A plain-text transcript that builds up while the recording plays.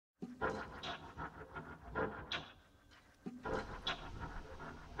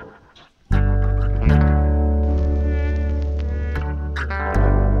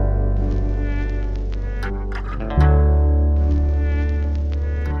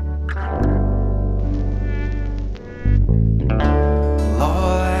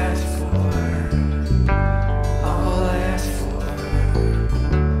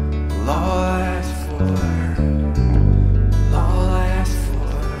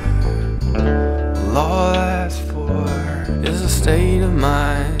All I ask for is a state of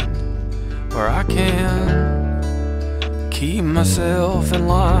mind where I can keep myself in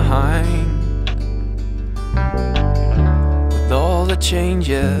line with all the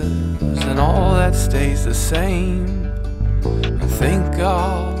changes and all that stays the same. I think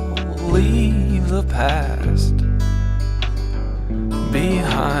I'll leave the past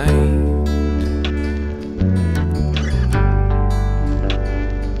behind.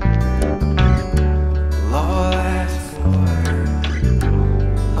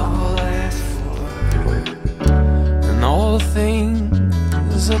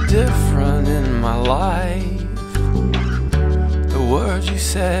 Things are different in my life. The words you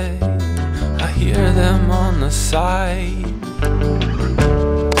say, I hear them on the side.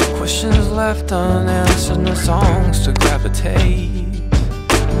 Questions left unanswered, no songs to gravitate.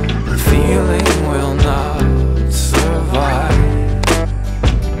 The feeling will not survive.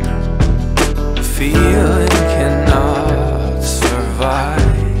 The feeling cannot survive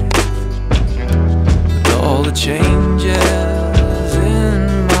with all the changes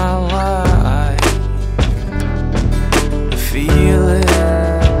in my life. The feeling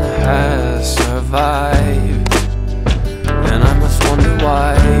has survived, and I must wonder why.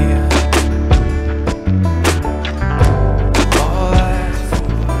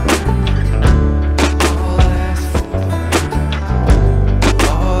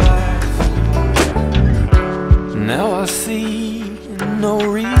 Now I see no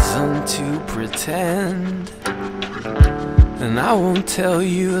reason to pretend, and I won't tell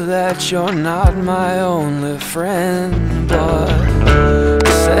you that you're not my only friend. But I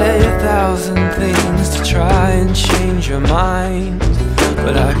say 1,000 things to try and change your mind,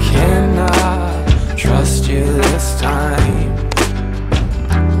 but I cannot trust you this time.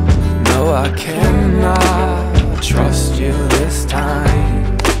 No, I cannot trust you this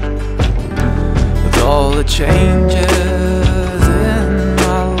time. With all the changes in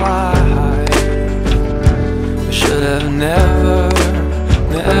my life, I should have never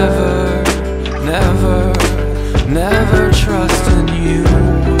trusted you.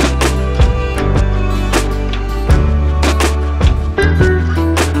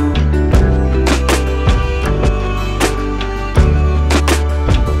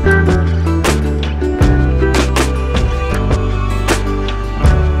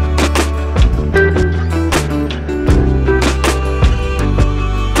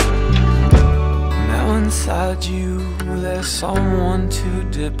 Now inside you there's someone to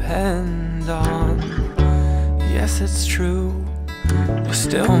depend on. Yes, it's true, you're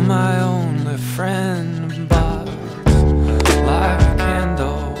still my only friend. But like a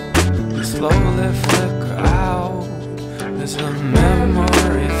candle, you slowly flicker out as the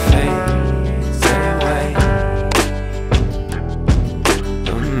memory fades away.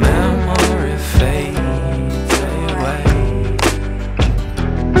 The memory fades away.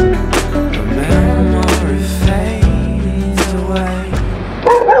 The memory fades away.